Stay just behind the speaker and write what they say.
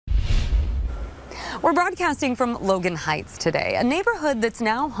We're broadcasting from Logan Heights today, a neighborhood that's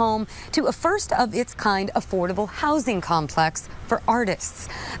now home to a first-of-its-kind affordable housing complex for artists.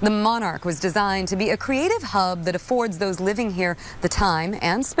 The Monarch was designed to be a creative hub that affords those living here the time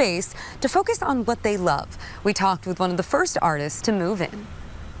and space to focus on what they love. We talked with one of the first artists to move in.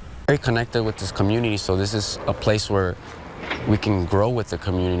 Very connected with this community, so this is a place where we can grow with the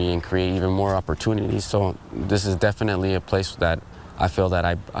community and create even more opportunities. So this is definitely a place that I feel that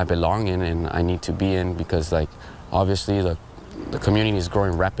I belong in and I need to be in, because like obviously the community is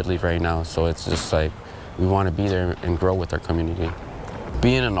growing rapidly right now, so it's just like we want to be there and grow with our community.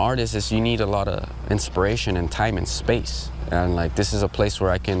 Being an artist is you need a lot of inspiration and time and space, and like this is a place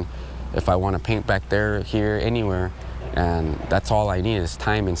where I can, if I want to paint back there, here, anywhere, and that's all I need is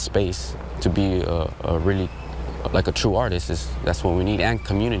time and space to be a really like a true artist. That's what we need, and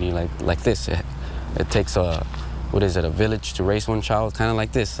community like this. It takes a village to raise one child, kind of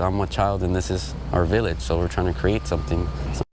like this. I'm a child and this is our village, so we're trying to create something